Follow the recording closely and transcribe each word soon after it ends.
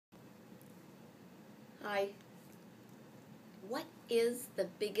Hi. What is the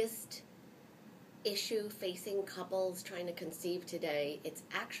biggest issue facing couples trying to conceive today? It's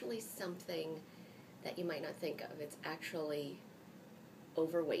actually something that you might not think of. It's actually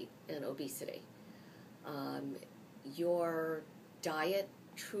overweight and obesity. Um, your diet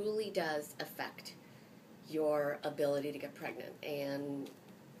truly does affect your ability to get pregnant. And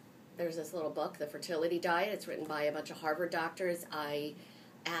there's this little book, The Fertility Diet. It's written by a bunch of Harvard doctors. I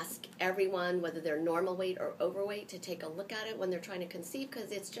ask everyone, whether they're normal weight or overweight, to take a look at it when they're trying to conceive,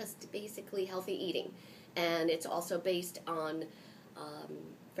 because it's just basically healthy eating. And it's also based on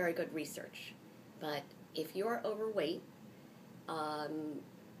very good research. But if you're overweight, um,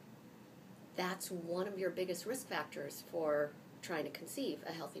 that's one of your biggest risk factors for trying to conceive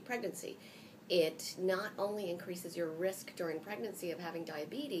a healthy pregnancy. It not only increases your risk during pregnancy of having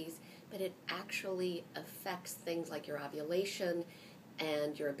diabetes, but it actually affects things like your ovulation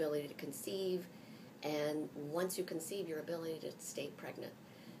and your ability to conceive, and once you conceive, your ability to stay pregnant.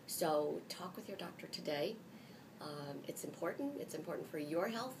 So talk with your doctor today. It's important. It's important for your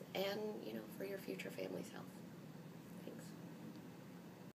health and, for your future family's health.